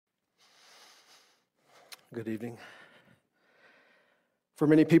Good evening. For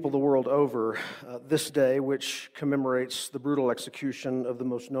many people the world over, this day, which commemorates the brutal execution of the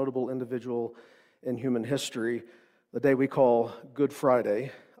most notable individual in human history, the day we call Good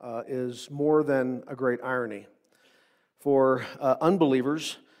Friday, is more than a great irony. For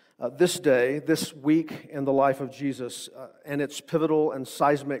unbelievers, this day, this week in the life of Jesus, and its pivotal and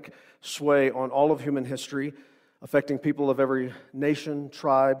seismic sway on all of human history, affecting people of every nation,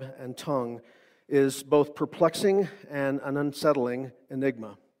 tribe, and tongue, is both perplexing and an unsettling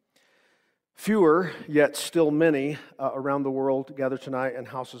enigma. Fewer, yet still many, around the world gather tonight in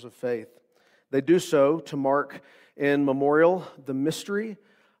houses of faith. They do so to mark in memorial the mystery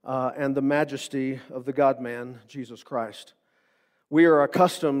and the majesty of the God-man, Jesus Christ. We are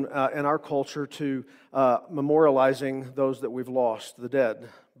accustomed in our culture to memorializing those that we've lost, the dead.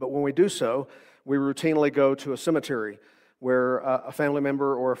 But when we do so, we routinely go to a cemetery where a family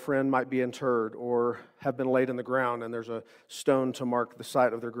member or a friend might be interred or have been laid in the ground, and there's a stone to mark the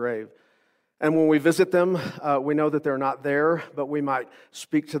site of their grave. And when we visit them, we know that they're not there, but we might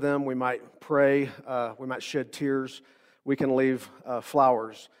speak to them, we might pray, we might shed tears, we can leave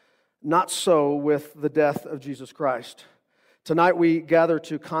flowers. Not so with the death of Jesus Christ. Tonight we gather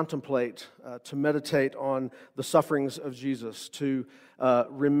to contemplate, to meditate on the sufferings of Jesus, to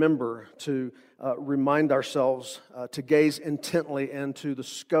remember, to remind ourselves, to gaze intently into the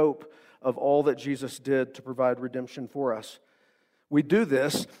scope of all that Jesus did to provide redemption for us. We do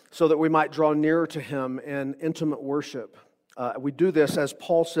this so that we might draw nearer to Him in intimate worship. We do this, as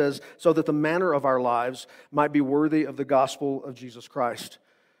Paul says, so that the manner of our lives might be worthy of the gospel of Jesus Christ.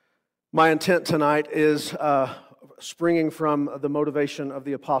 My intent tonight is springing from the motivation of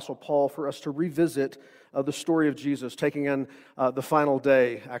the Apostle Paul for us to revisit the story of Jesus, taking in the final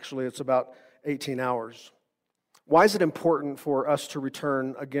day. Actually, it's about 18 hours. Why is it important for us to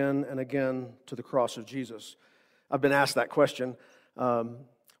return again and again to the cross of Jesus? I've been asked that question.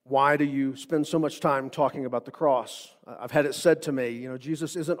 Why do you spend so much time talking about the cross? I've had it said to me,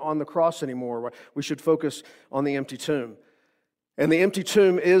 Jesus isn't on the cross anymore. We should focus on the empty tomb. And the empty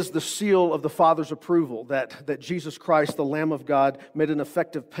tomb is the seal of the Father's approval that Jesus Christ, the Lamb of God, made an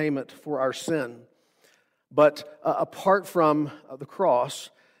effective payment for our sin. But apart from the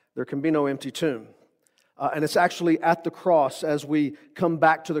cross, there can be no empty tomb. And it's actually at the cross, as we come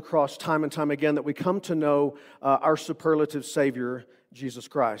back to the cross time and time again, that we come to know our superlative Savior, Jesus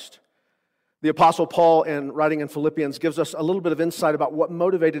Christ. The Apostle Paul, in writing in Philippians, gives us a little bit of insight about what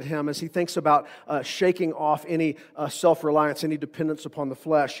motivated him as he thinks about shaking off any self-reliance, any dependence upon the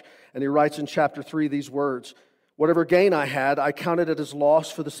flesh. And he writes in chapter 3 these words, "Whatever gain I had, I counted it as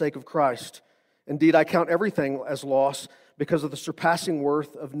loss for the sake of Christ. Indeed, I count everything as loss because of the surpassing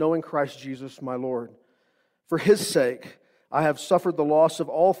worth of knowing Christ Jesus my Lord. For His sake, I have suffered the loss of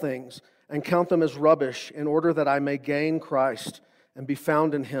all things and count them as rubbish in order that I may gain Christ and be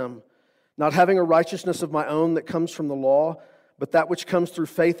found in Him, not having a righteousness of my own that comes from the law, but that which comes through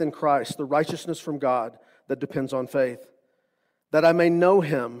faith in Christ, the righteousness from God that depends on faith, that I may know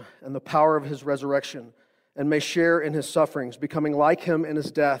Him and the power of His resurrection and may share in His sufferings, becoming like Him in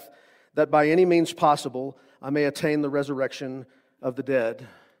His death, that by any means possible I may attain the resurrection of the dead."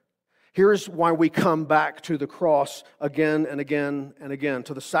 Here's why we come back to the cross again and again and again,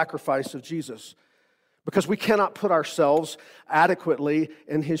 to the sacrifice of Jesus. Because we cannot put ourselves adequately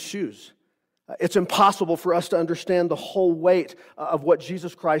in His shoes. It's impossible for us to understand the whole weight of what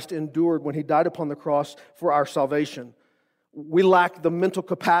Jesus Christ endured when He died upon the cross for our salvation. We lack the mental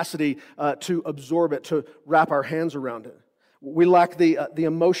capacity to absorb it, to wrap our hands around it. We lack the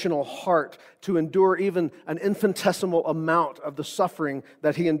emotional heart to endure even an infinitesimal amount of the suffering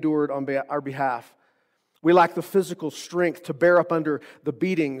that He endured on our behalf. We lack the physical strength to bear up under the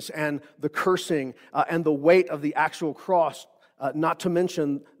beatings and the cursing and the weight of the actual cross, not to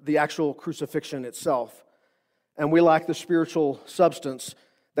mention the actual crucifixion itself. And we lack the spiritual substance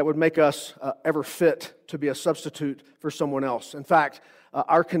that would make us ever fit to be a substitute for someone else. In fact,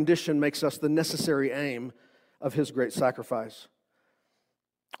 our condition makes us the necessary aim of His great sacrifice.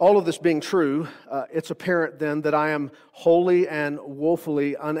 All of this being true, it's apparent then that I am wholly and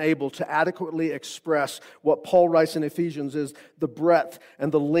woefully unable to adequately express what Paul writes in Ephesians is the breadth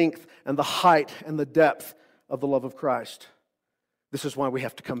and the length and the height and the depth of the love of Christ. This is why we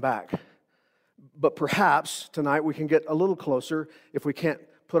have to come back. But perhaps tonight we can get a little closer if we can't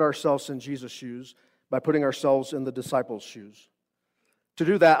put ourselves in Jesus' shoes by putting ourselves in the disciples' shoes. To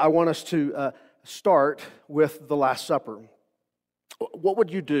do that, I want us to start with the Last Supper. What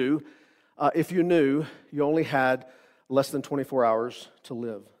would you do if you knew you only had less than 24 hours to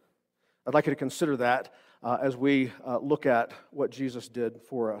live? I'd like you to consider that as we look at what Jesus did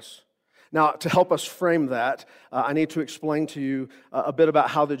for us. Now, to help us frame that, I need to explain to you a bit about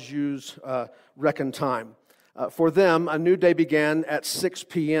how the Jews reckon time. For them, a new day began at 6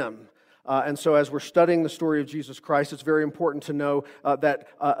 p.m., and so as we're studying the story of Jesus Christ, it's very important to know that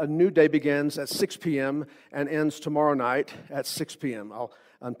a new day begins at 6 p.m. and ends tomorrow night at 6 p.m. I'll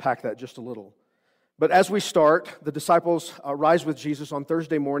unpack that just a little. But as we start, the disciples rise with Jesus on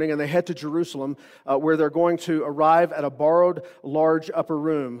Thursday morning, and they head to Jerusalem, where they're going to arrive at a borrowed large upper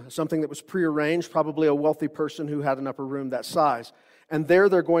room, something that was prearranged, probably a wealthy person who had an upper room that size. And there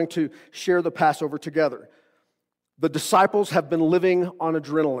they're going to share the Passover together. The disciples have been living on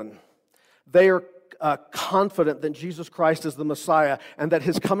adrenaline. They are confident that Jesus Christ is the Messiah and that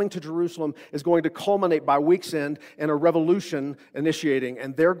his coming to Jerusalem is going to culminate by week's end in a revolution initiating,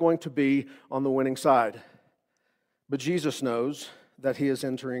 and they're going to be on the winning side. But Jesus knows that he is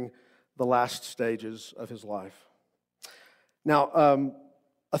entering the last stages of his life. Now,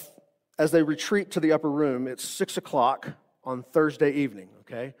 as they retreat to the upper room, it's 6 o'clock on Thursday evening,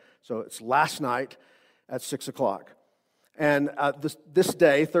 okay? So it's last night at 6 o'clock. And this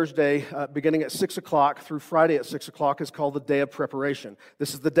day, Thursday, beginning at 6 o'clock through Friday at 6 o'clock, is called the Day of Preparation.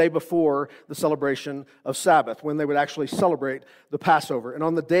 This is the day before the celebration of Sabbath, when they would actually celebrate the Passover. And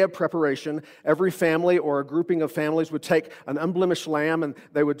on the Day of Preparation, every family or a grouping of families would take an unblemished lamb and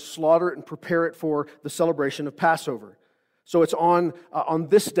they would slaughter it and prepare it for the celebration of Passover. So it's on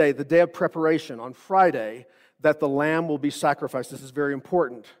this day, the Day of Preparation, on Friday, that the lamb will be sacrificed. This is very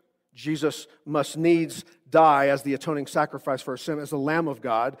important. Jesus must needs die as the atoning sacrifice for our sin, as the Lamb of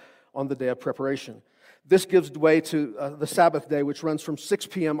God on the Day of Preparation. This gives way to the Sabbath day, which runs from 6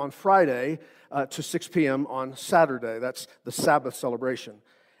 p.m. on Friday to 6 p.m. on Saturday. That's the Sabbath celebration.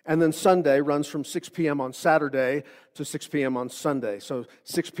 And then Sunday runs from 6 p.m. on Saturday to 6 p.m. on Sunday. So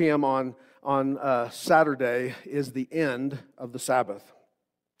 6 p.m. on Saturday is the end of the Sabbath.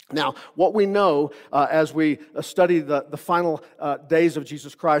 Now, what we know as we study the final days of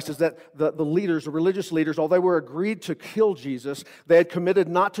Jesus Christ is that the leaders, the religious leaders, although they were agreed to kill Jesus, they had committed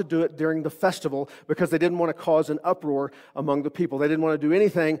not to do it during the festival because they didn't want to cause an uproar among the people. They didn't want to do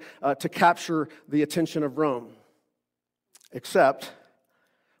anything to capture the attention of Rome. Except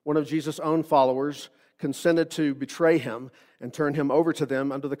one of Jesus' own followers consented to betray him and turn him over to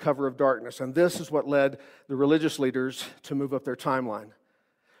them under the cover of darkness. And this is what led the religious leaders to move up their timeline.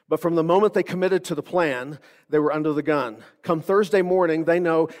 But from the moment they committed to the plan, they were under the gun. Come Thursday morning, they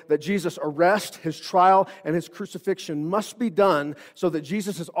know that Jesus' arrest, his trial, and his crucifixion must be done so that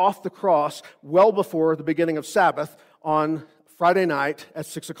Jesus is off the cross well before the beginning of Sabbath on Friday night at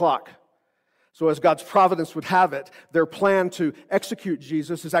 6 o'clock. So as God's providence would have it, their plan to execute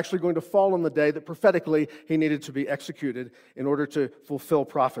Jesus is actually going to fall on the day that prophetically he needed to be executed in order to fulfill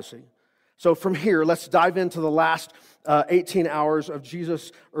prophecy. So from here, let's dive into the last 18 hours of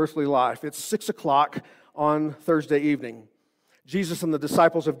Jesus' earthly life. It's 6 o'clock on Thursday evening. Jesus and the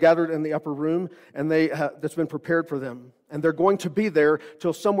disciples have gathered in the upper room, and that's been prepared for them. And they're going to be there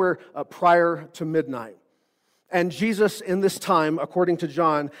till somewhere prior to midnight. And Jesus, in this time, according to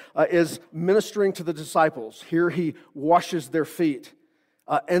John, is ministering to the disciples. Here he washes their feet.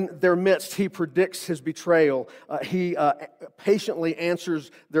 In their midst, he predicts his betrayal. He patiently answers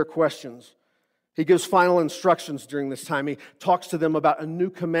their questions. He gives final instructions during this time. He talks to them about a new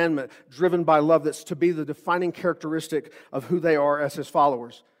commandment driven by love that's to be the defining characteristic of who they are as his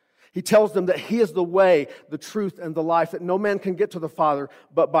followers. He tells them that he is the way, the truth, and the life, that no man can get to the Father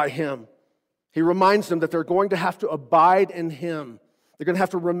but by him. He reminds them that they're going to have to abide in him. They're going to have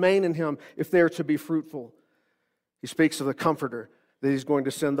to remain in him if they are to be fruitful. He speaks of the Comforter, that he's going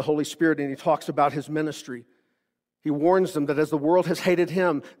to send the Holy Spirit, and he talks about his ministry. He warns them that as the world has hated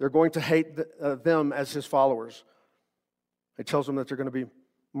him, they're going to hate them as his followers. He tells them that they're going to be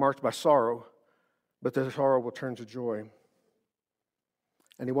marked by sorrow, but their sorrow will turn to joy.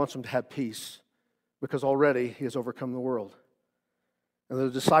 And he wants them to have peace, because already he has overcome the world. And the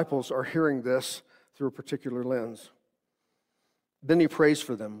disciples are hearing this through a particular lens. Then he prays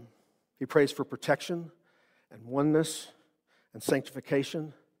for them. He prays for protection and oneness and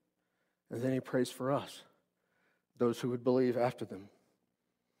sanctification. And then he prays for us, those who would believe after them.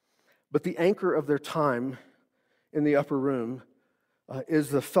 But the anchor of their time in the upper room is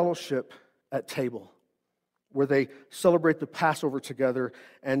the fellowship at table, where they celebrate the Passover together,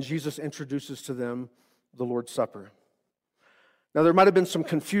 and Jesus introduces to them the Lord's Supper. Now, there might have been some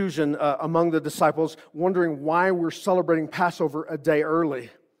confusion among the disciples, wondering why we're celebrating Passover a day early,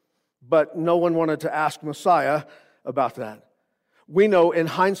 but no one wanted to ask Messiah about that. We know in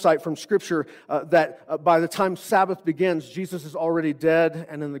hindsight from Scripture that by the time Sabbath begins, Jesus is already dead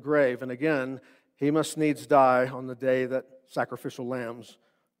and in the grave. And again, he must needs die on the day that sacrificial lambs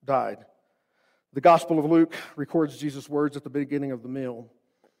died. The Gospel of Luke records Jesus' words at the beginning of the meal.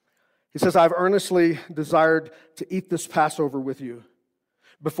 He says, "I've earnestly desired to eat this Passover with you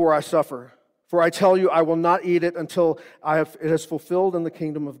before I suffer. For I tell you, I will not eat it until it is fulfilled in the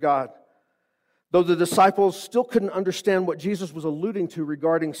kingdom of God." Though the disciples still couldn't understand what Jesus was alluding to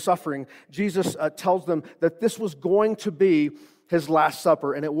regarding suffering, Jesus tells them that this was going to be his last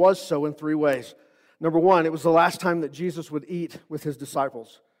supper, and it was so in three ways. Number one, it was the last time that Jesus would eat with his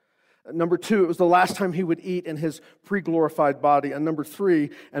disciples. Number two, it was the last time he would eat in his pre-glorified body. And number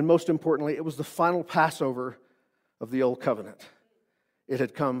three, and most importantly, it was the final Passover of the Old Covenant. It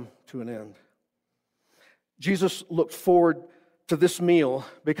had come to an end. Jesus looked forward to this meal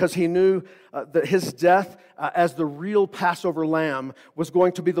because he knew that his death as the real Passover lamb was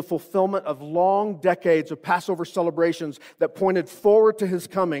going to be the fulfillment of long decades of Passover celebrations that pointed forward to his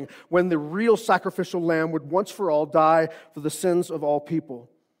coming, when the real sacrificial lamb would once for all die for the sins of all people.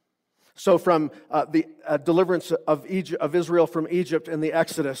 So from the deliverance of Israel from Egypt in the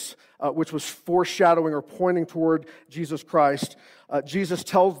Exodus, which was foreshadowing or pointing toward Jesus Christ, Jesus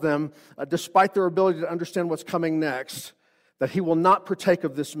tells them, despite their ability to understand what's coming next, that he will not partake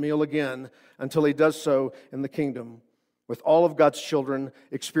of this meal again until he does so in the kingdom, with all of God's children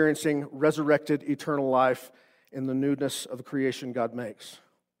experiencing resurrected eternal life in the newness of the creation God makes.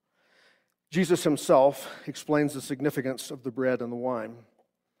 Jesus himself explains the significance of the bread and the wine.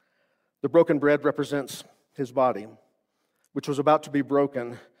 The broken bread represents his body, which was about to be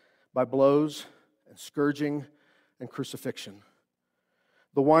broken by blows and scourging and crucifixion.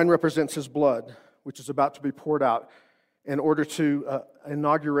 The wine represents his blood, which is about to be poured out in order to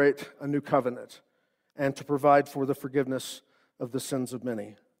inaugurate a new covenant and to provide for the forgiveness of the sins of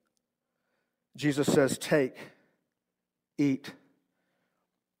many. Jesus says, "Take, eat.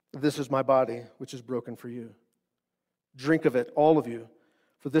 This is my body, which is broken for you. Drink of it, all of you.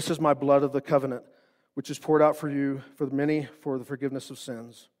 For this is my blood of the covenant, which is poured out for you, for the many, for the forgiveness of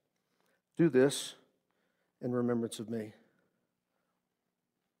sins. Do this in remembrance of me."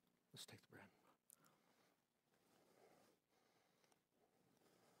 Let's take the bread.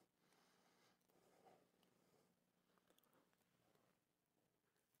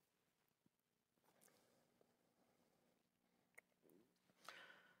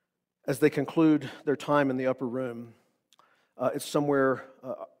 As they conclude their time in the upper room, it's somewhere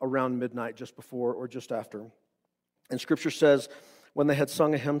around midnight, just before or just after. And Scripture says, when they had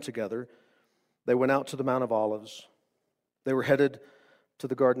sung a hymn together, they went out to the Mount of Olives. They were headed to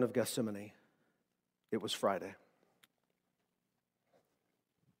the Garden of Gethsemane. It was Friday.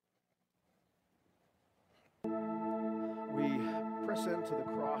 We press into the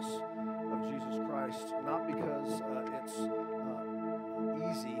cross of Jesus Christ, not because it's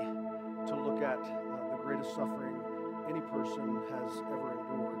easy to look at the greatest suffering any person has ever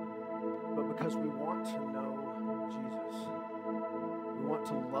endured, but because we want to know Jesus. We want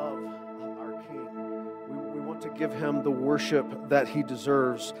to love our King. We want to give him the worship that he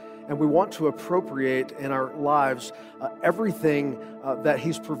deserves, and we want to appropriate in our lives everything that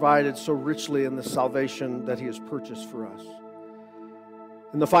he's provided so richly in the salvation that he has purchased for us.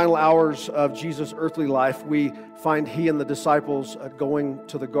 In the final hours of Jesus' earthly life, we find he and the disciples going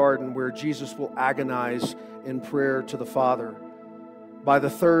to the garden where Jesus will agonize in prayer to the Father. By the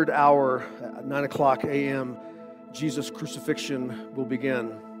third hour, at 9 o'clock a.m., Jesus' crucifixion will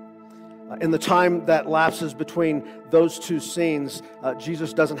begin. In the time that lapses between those two scenes,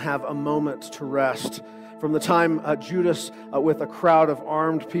 Jesus doesn't have a moment to rest. From the time Judas, with a crowd of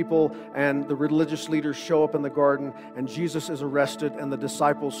armed people and the religious leaders show up in the garden and Jesus is arrested and the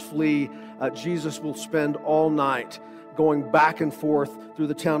disciples flee, Jesus will spend all night going back and forth through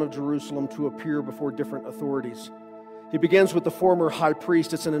the town of Jerusalem to appear before different authorities. He begins with the former high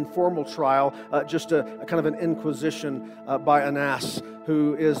priest. It's an informal trial, just a kind of an inquisition by Annas,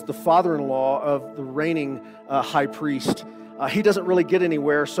 who is the father-in-law of the reigning high priest. He doesn't really get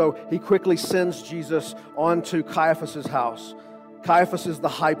anywhere, so he quickly sends Jesus on to Caiaphas' house. Caiaphas is the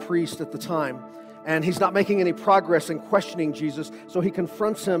high priest at the time, and he's not making any progress in questioning Jesus, so he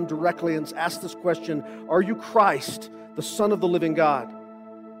confronts him directly and asks this question, "Are you Christ, the Son of the living God?"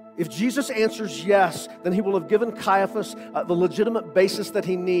 If Jesus answers yes, then he will have given Caiaphas the legitimate basis that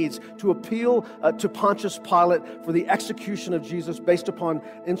he needs to appeal to Pontius Pilate for the execution of Jesus based upon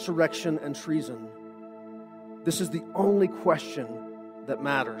insurrection and treason. This is the only question that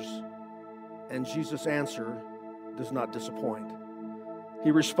matters, and Jesus' answer does not disappoint. He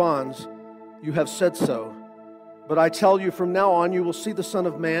responds, "You have said so, but I tell you, from now on you will see the Son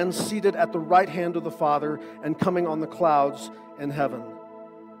of Man seated at the right hand of the Father and coming on the clouds in heaven."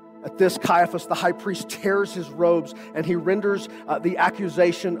 At this, Caiaphas, the high priest, tears his robes and he renders the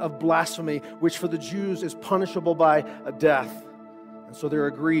accusation of blasphemy, which for the Jews is punishable by death. And so they're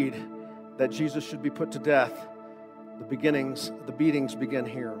agreed that Jesus should be put to death. The beatings begin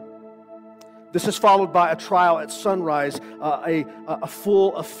here. This is followed by a trial at sunrise, a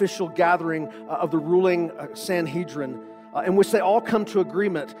full official gathering of the ruling Sanhedrin, in which they all come to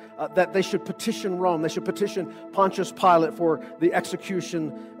agreement that they should petition Rome. They should petition Pontius Pilate for the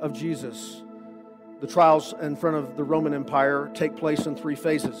execution of Jesus. The trials in front of the Roman Empire take place in 3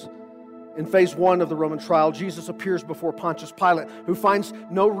 phases. In phase 1 of the Roman trial, Jesus appears before Pontius Pilate, who finds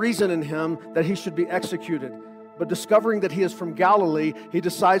no reason in him that he should be executed. But discovering that he is from Galilee, he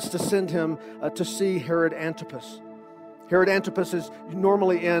decides to send him to see Herod Antipas. Herod Antipas is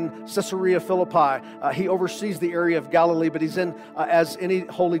normally in Caesarea Philippi. He oversees the area of Galilee, but he's in, as any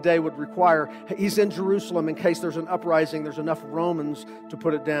holy day would require, he's in Jerusalem in case there's an uprising, there's enough Romans to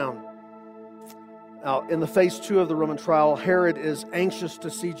put it down. Now, in the phase 2 of the Roman trial, Herod is anxious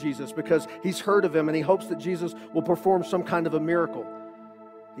to see Jesus because he's heard of him and he hopes that Jesus will perform some kind of a miracle.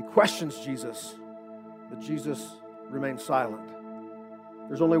 He questions Jesus, but Jesus remains silent.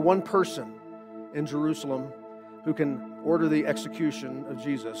 There's only one person in Jerusalem who can order the execution of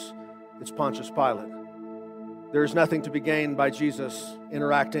Jesus. It's Pontius Pilate. There is nothing to be gained by Jesus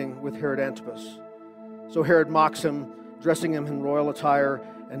interacting with Herod Antipas. So Herod mocks him, dressing him in royal attire,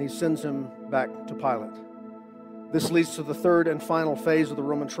 and he sends him back to Pilate. This leads to the third and final phase of the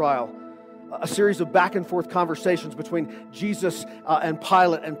Roman trial, a series of back and forth conversations between Jesus and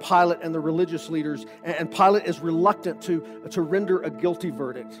Pilate and the religious leaders. And Pilate is reluctant to render a guilty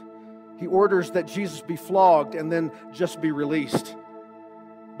verdict. He orders that Jesus be flogged and then just be released.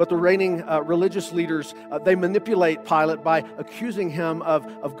 But the reigning religious leaders, they manipulate Pilate by accusing him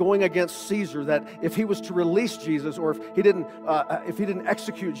of going against Caesar, that if he was to release Jesus or if he didn't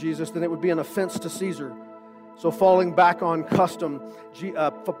execute Jesus, then it would be an offense to Caesar. So falling back on custom,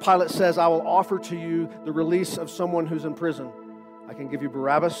 Pilate says, I will offer to you the release of someone who's in prison. I can give you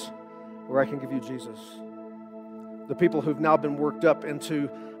Barabbas or I can give you Jesus. The people who've now been worked up into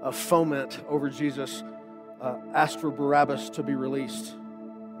a foment over Jesus asked for Barabbas to be released.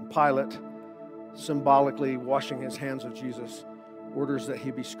 And Pilate, symbolically washing his hands of Jesus, orders that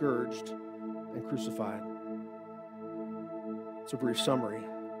he be scourged and crucified. It's a brief summary.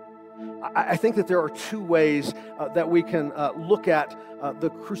 I think that there are 2 ways that we can look at the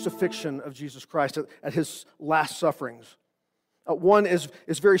crucifixion of Jesus Christ at his last sufferings. One is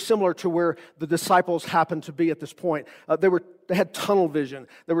very similar to where the disciples happened to be at this point. They had tunnel vision.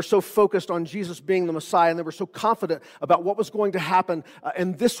 They were so focused on Jesus being the Messiah, and they were so confident about what was going to happen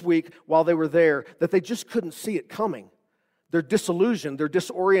in this week while they were there that they just couldn't see it coming. They're disillusioned. They're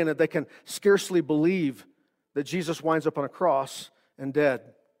disoriented. They can scarcely believe that Jesus winds up on a cross and dead.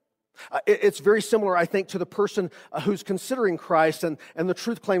 It's very similar, I think, to the person who's considering Christ and the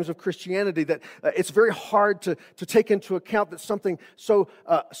truth claims of Christianity, that it's very hard to take into account that something so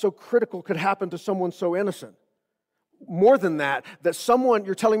critical could happen to someone so innocent. More than that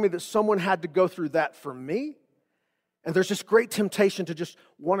you're telling me that someone had to go through that for me? And there's this great temptation to just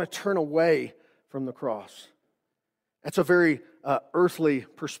want to turn away from the cross. That's a very earthly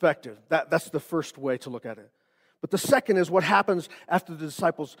perspective. That's the first way to look at it. But the second is what happens after the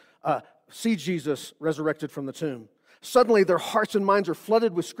disciples see Jesus resurrected from the tomb. Suddenly their hearts and minds are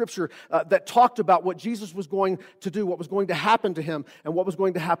flooded with Scripture that talked about what Jesus was going to do, what was going to happen to him, and what was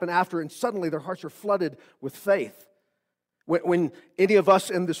going to happen after. And suddenly their hearts are flooded with faith. When any of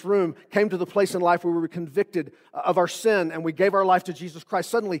us in this room came to the place in life where we were convicted of our sin and we gave our life to Jesus Christ,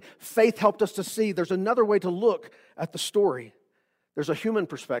 suddenly faith helped us to see there's another way to look at the story. There's a human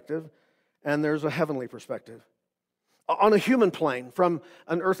perspective and there's a heavenly perspective. On a human plane, from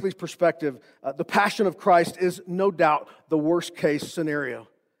an earthly perspective, the passion of Christ is no doubt the worst case scenario.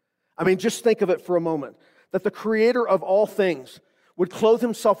 I mean, just think of it for a moment, that the creator of all things would clothe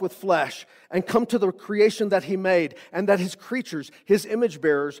himself with flesh and come to the creation that he made, and that his creatures, his image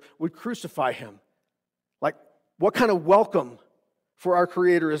bearers, would crucify him. Like, what kind of welcome for our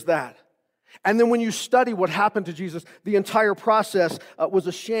creator is that? And then when you study what happened to Jesus, the entire process was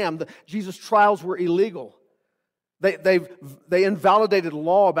a sham. Jesus' trials were illegal. They invalidated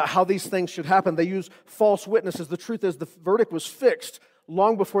law about how these things should happen. They used false witnesses. The truth is, the verdict was fixed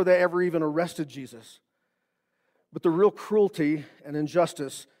long before they ever even arrested Jesus. But the real cruelty and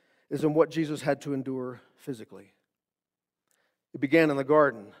injustice is in what Jesus had to endure physically. It began in the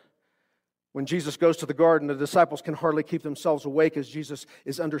garden. When Jesus goes to the garden, the disciples can hardly keep themselves awake as Jesus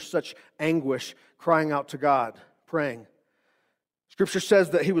is under such anguish, crying out to God, praying. Scripture says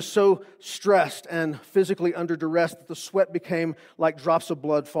that he was so stressed and physically under duress that the sweat became like drops of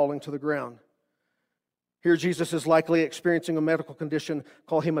blood falling to the ground. Here Jesus is likely experiencing a medical condition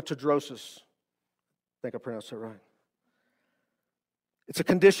called hematidrosis. I think I pronounced that right. It's a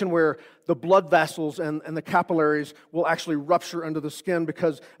condition where the blood vessels and the capillaries will actually rupture under the skin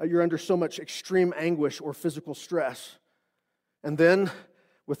because you're under so much extreme anguish or physical stress. And then,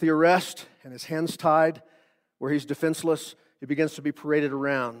 with the arrest and his hands tied, where he's defenseless, he begins to be paraded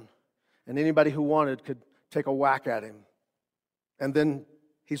around. And anybody who wanted could take a whack at him. And then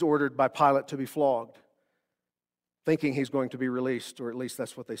he's ordered by Pilate to be flogged, thinking he's going to be released, or at least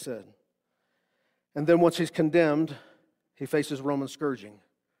that's what they said. And then once he's condemned, he faces Roman scourging.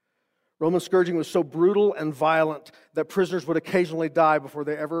 Roman scourging was so brutal and violent that prisoners would occasionally die before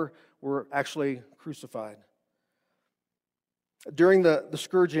they ever were actually crucified. During the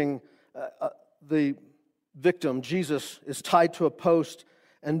scourging, the victim, Jesus, is tied to a post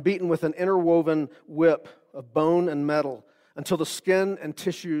and beaten with an interwoven whip of bone and metal until the skin and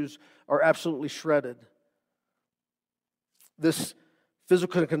tissues are absolutely shredded. This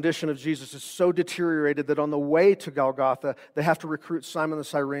physical condition of Jesus is so deteriorated that on the way to Golgotha, they have to recruit Simon the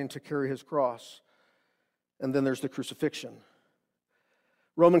Cyrene to carry his cross. And then there's the crucifixion.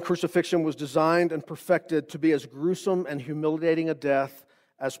 Roman crucifixion was designed and perfected to be as gruesome and humiliating a death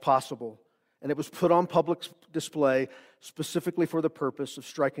as possible. And it was put on public display specifically for the purpose of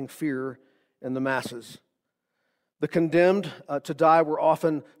striking fear in the masses. The condemned to die were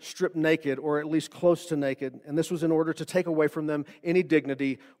often stripped naked, or at least close to naked, and this was in order to take away from them any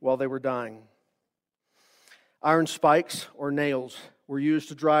dignity while they were dying. Iron spikes or nails were used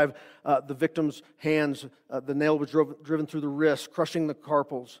to drive the victim's hands. The nail was driven through the wrist, crushing the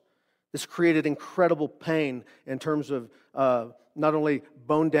carpals. This created incredible pain in terms of not only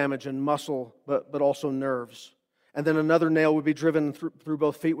bone damage and muscle, but also nerves. And then another nail would be driven through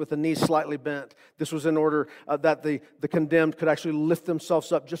both feet with the knees slightly bent. This was in order that the condemned could actually lift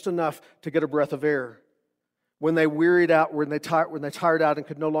themselves up just enough to get a breath of air. When they wearied out, when they tired out and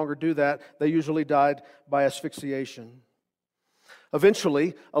could no longer do that, they usually died by asphyxiation.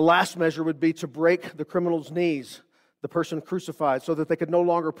 Eventually, a last measure would be to break the criminal's knees, the person crucified, so that they could no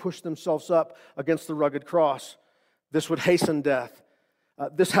longer push themselves up against the rugged cross. This would hasten death.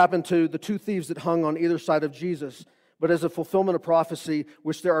 This happened to the two thieves that hung on either side of Jesus, but as a fulfillment of prophecy,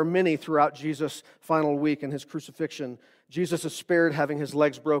 which there are many throughout Jesus' final week and his crucifixion, Jesus is spared having his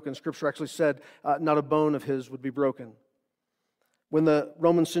legs broken. Scripture actually said not a bone of his would be broken. When the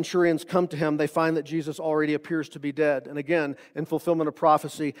Roman centurions come to him, they find that Jesus already appears to be dead. And again, in fulfillment of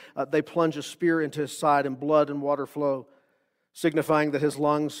prophecy, they plunge a spear into his side and blood and water flow, signifying that his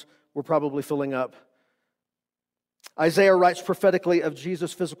lungs were probably filling up. Isaiah writes prophetically of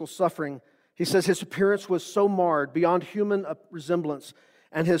Jesus' physical suffering. He says his appearance was so marred beyond human resemblance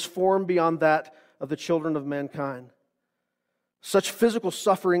and his form beyond that of the children of mankind. Such physical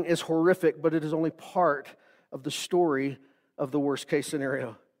suffering is horrific, but it is only part of the story of the worst case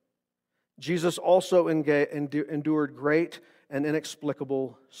scenario. Jesus also endured great and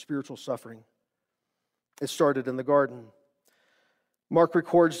inexplicable spiritual suffering. It started in the garden. Mark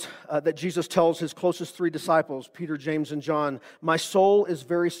records that Jesus tells his closest three disciples, Peter, James, and John, "My soul is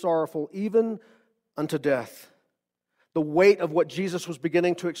very sorrowful, even unto death." The weight of what Jesus was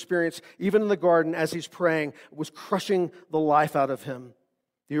beginning to experience, even in the garden as he's praying, was crushing the life out of him.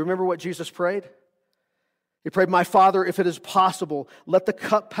 Do you remember what Jesus prayed? He prayed, "My Father, if it is possible, let the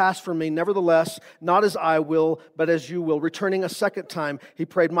cup pass from me. Nevertheless, not as I will, but as you will." Returning a second time, he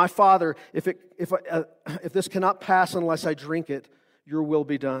prayed, "My Father, if this cannot pass unless I drink it, your will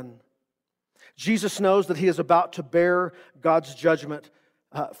be done." Jesus knows that he is about to bear God's judgment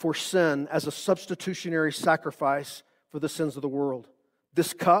for sin as a substitutionary sacrifice for the sins of the world.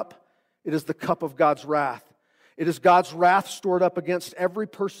 This cup, it is the cup of God's wrath. It is God's wrath stored up against every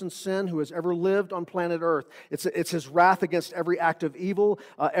person's sin who has ever lived on planet Earth. It's his wrath against every act of evil,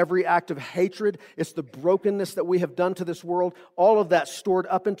 every act of hatred. It's the brokenness that we have done to this world. All of that stored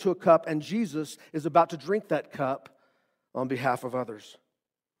up into a cup, and Jesus is about to drink that cup on behalf of others.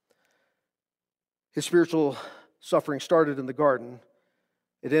 His spiritual suffering started in the garden.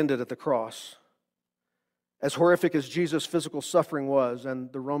 It ended at the cross. As horrific as Jesus' physical suffering was,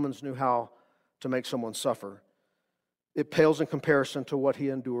 and the Romans knew how to make someone suffer, it pales in comparison to what he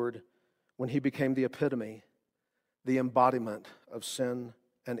endured when he became the epitome, the embodiment of sin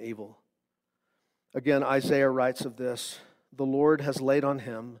and evil. Again, Isaiah writes of this, "The Lord has laid on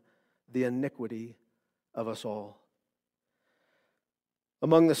him the iniquity of us all."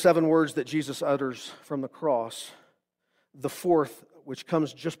 Among the 7 words that Jesus utters from the cross, the fourth, which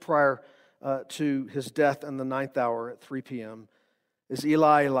comes just prior to his death in the 9th hour at 3 p.m., is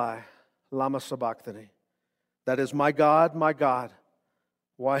Eli, Eli, lama sabachthani. That is, my God,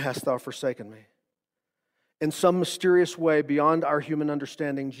 why hast thou forsaken me? In some mysterious way beyond our human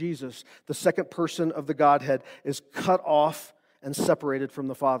understanding, Jesus, the second person of the Godhead, is cut off and separated from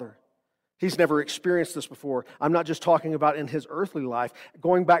the Father. He's never experienced this before. I'm not just talking about in his earthly life.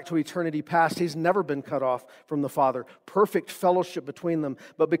 Going back to eternity past, he's never been cut off from the Father. Perfect fellowship between them.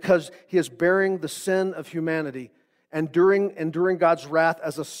 But because he is bearing the sin of humanity, enduring God's wrath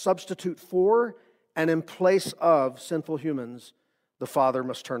as a substitute for and in place of sinful humans, the Father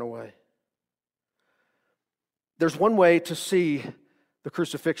must turn away. There's one way to see the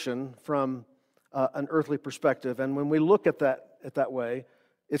crucifixion from an earthly perspective, and when we look at that way,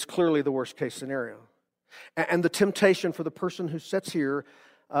 it's clearly the worst case scenario. And the temptation for the person who sits here,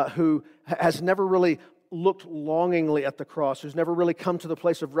 who has never really looked longingly at the cross, who's never really come to the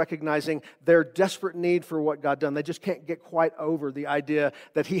place of recognizing their desperate need for what God done. They just can't get quite over the idea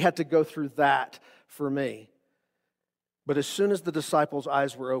that he had to go through that for me. But as soon as the disciples'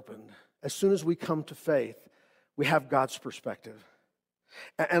 eyes were opened, as soon as we come to faith, we have God's perspective.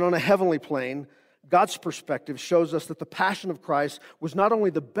 And on a heavenly plane, God's perspective shows us that the passion of Christ was not only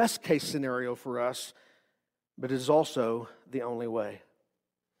the best case scenario for us, but it is also the only way.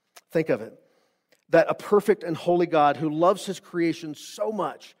 Think of it, that a perfect and holy God who loves his creation so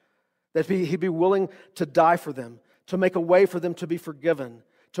much that he'd be willing to die for them, to make a way for them to be forgiven,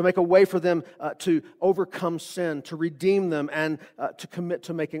 to make a way for them to overcome sin, to redeem them, and to commit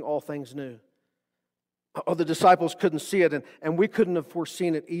to making all things new. Oh, the disciples couldn't see it, and we couldn't have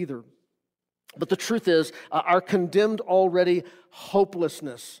foreseen it either. But the truth is, our condemned already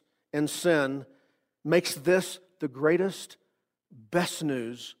hopelessness in sin makes this the greatest, best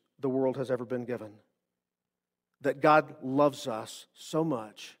news the world has ever been given. That God loves us so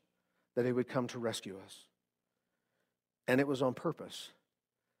much that he would come to rescue us. And it was on purpose.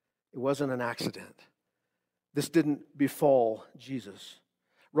 It wasn't an accident. This didn't befall Jesus.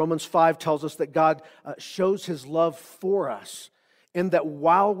 Romans 5 tells us that God shows his love for us in that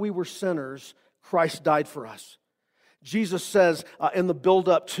while we were sinners, Christ died for us. Jesus says in the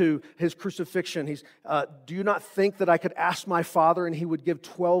build-up to his crucifixion, do you not think that I could ask my Father and he would give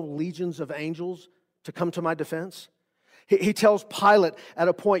 12 legions of angels to come to my defense? He tells Pilate at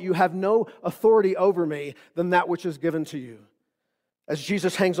a point, you have no authority over me than that which is given to you. As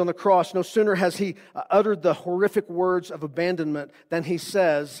Jesus hangs on the cross, no sooner has he uttered the horrific words of abandonment than he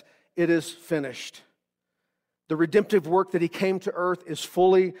says, it is finished. The redemptive work that he came to earth is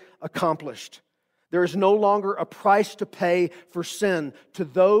fully accomplished. There is no longer a price to pay for sin to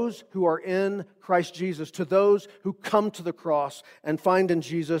those who are in Christ Jesus, to those who come to the cross and find in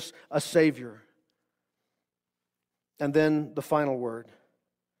Jesus a Savior. And then the final word,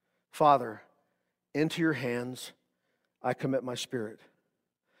 Father, into your hands I commit my spirit.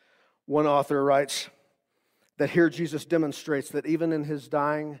 One author writes that here Jesus demonstrates that even in his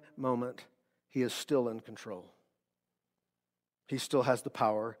dying moment, he is still in control. He still has the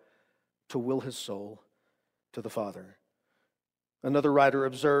power to will his soul to the Father. Another writer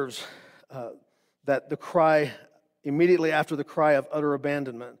observes that the cry, immediately after the cry of utter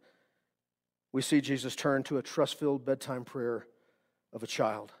abandonment, we see Jesus turn to a trust-filled bedtime prayer of a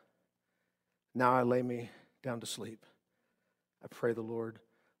child. Now I lay me down to sleep. I pray the Lord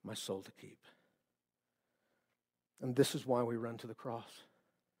my soul to keep. And this is why we run to the cross.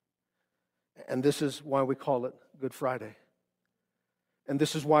 And this is why we call it Good Friday. And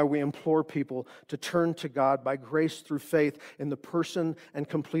this is why we implore people to turn to God by grace through faith in the person and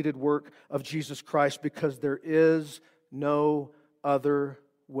completed work of Jesus Christ, because there is no other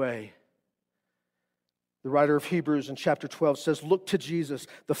way. The writer of Hebrews in chapter 12 says, look to Jesus,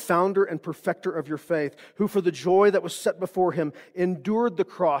 the founder and perfecter of your faith, who for the joy that was set before him endured the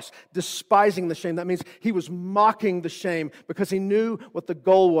cross, despising the shame. That means he was mocking the shame because he knew what the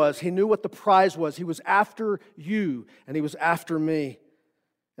goal was. He knew what the prize was. He was after you and he was after me.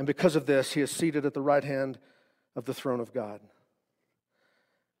 And because of this, he is seated at the right hand of the throne of God.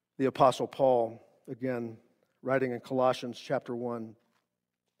 The Apostle Paul, again, writing in Colossians chapter 1,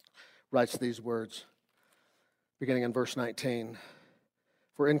 writes these words, beginning in verse 19.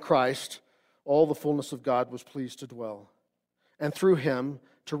 For in Christ all the fullness of God was pleased to dwell, and through him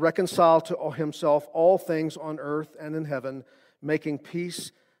to reconcile to himself all things on earth and in heaven, making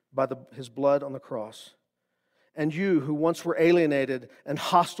peace by his blood on the cross. And you who once were alienated and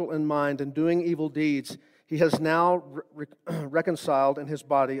hostile in mind and doing evil deeds, he has now reconciled in his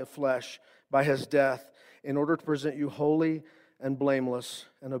body of flesh by his death, in order to present you holy and blameless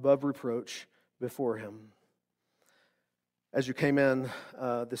and above reproach before him. As you came in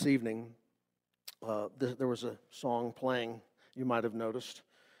this evening, there was a song playing you might have noticed.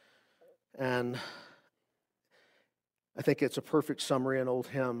 And I think it's a perfect summary, an old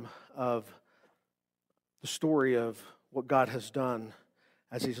hymn of the story of what God has done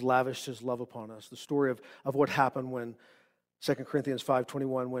as He's lavished His love upon us. The story of what happened when 2 Corinthians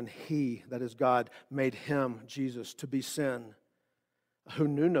 5:21, when He, that is God, made Him, Jesus, to be sin, who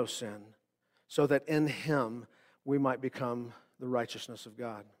knew no sin, so that in Him we might become the righteousness of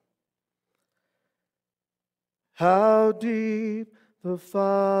God. How deep the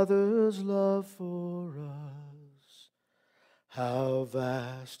Father's love for us, how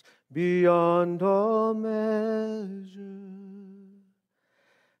vast beyond all measure,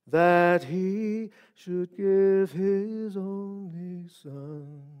 that He should give His only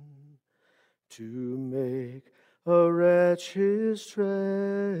Son to make a wretch His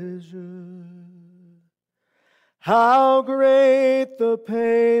treasure. How great the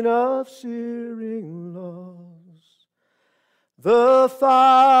pain of searing loss! The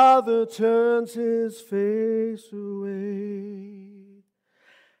Father turns His face away,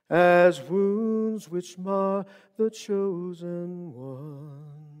 as wounds which mar the chosen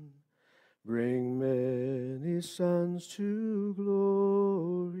one bring many sons to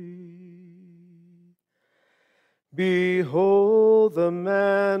glory. Behold the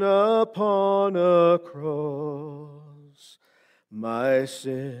man upon a cross, my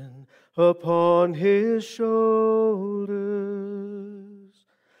sin upon His shoulders.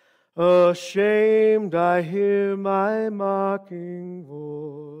 Ashamed I hear my mocking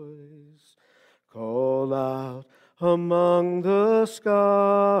voice call out among the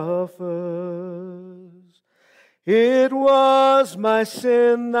scoffers. It was my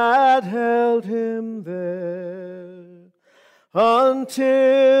sin that held Him there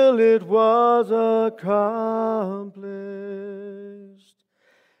until it was accomplished.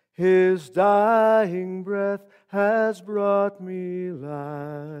 His dying breath has brought me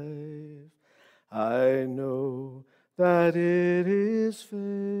life. I know that it is finished.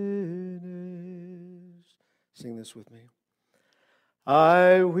 Sing this with me.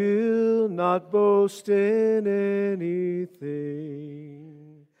 I will not boast in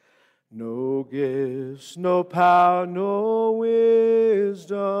anything, no gifts, no power, no wisdom,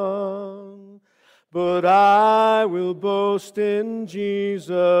 but I will boast in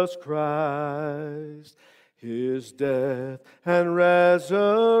Jesus Christ, His death and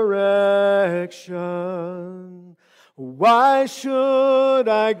resurrection. Why should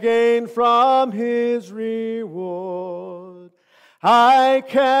I gain from His reward? I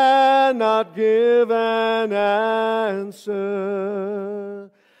cannot give an answer,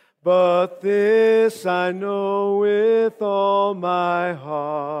 but this I know with all my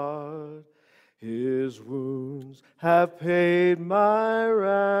heart: His wounds have paid my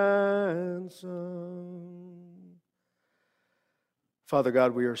ransom. Father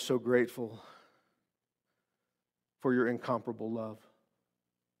God, we are so grateful for Your incomparable love.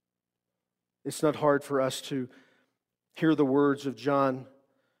 It's not hard for us to hear the words of John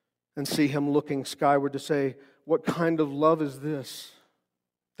and see him looking skyward to say, what kind of love is this,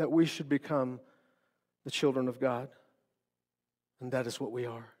 that we should become the children of God? And that is what we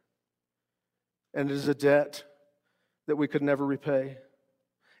are. And it is a debt that we could never repay.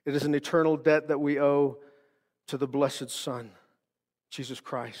 It is an eternal debt that we owe to the blessed Son, Jesus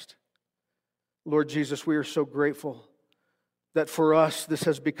Christ. Lord Jesus, we are so grateful that for us this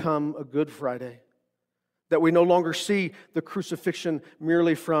has become a Good Friday, that we no longer see the crucifixion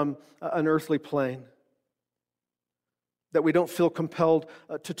merely from an earthly plane, that we don't feel compelled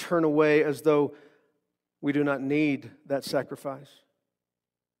to turn away as though we do not need that sacrifice.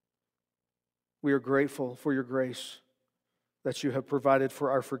 We are grateful for Your grace that You have provided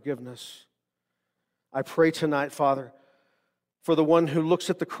for our forgiveness. I pray tonight, Father, for the one who looks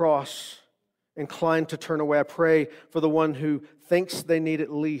at the cross, inclined to turn away. I pray for the one who thinks they need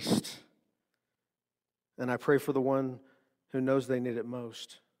it least. And I pray for the one who knows they need it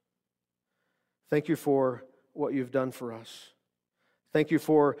most. Thank You for what You've done for us. Thank You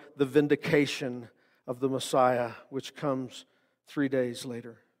for the vindication of the Messiah, which comes 3 days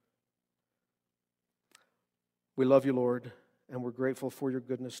later. We love You, Lord, and we're grateful for Your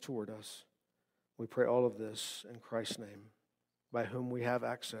goodness toward us. We pray all of this in Christ's name, by whom we have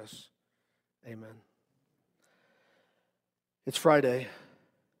access. Amen. It's Friday.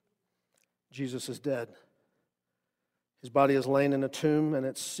 Jesus is dead. His body is lain in a tomb, and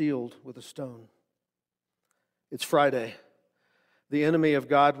it's sealed with a stone. It's Friday. The enemy of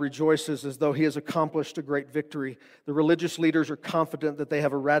God rejoices as though he has accomplished a great victory. The religious leaders are confident that they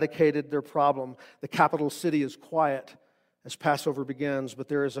have eradicated their problem. The capital city is quiet as Passover begins, but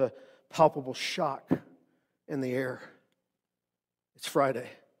there is a palpable shock in the air. It's Friday.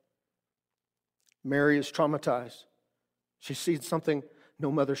 Mary is traumatized. She sees something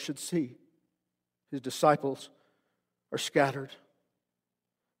no mother should see. His disciples are scattered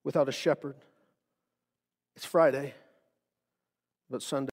without a shepherd. It's Friday, but Sunday.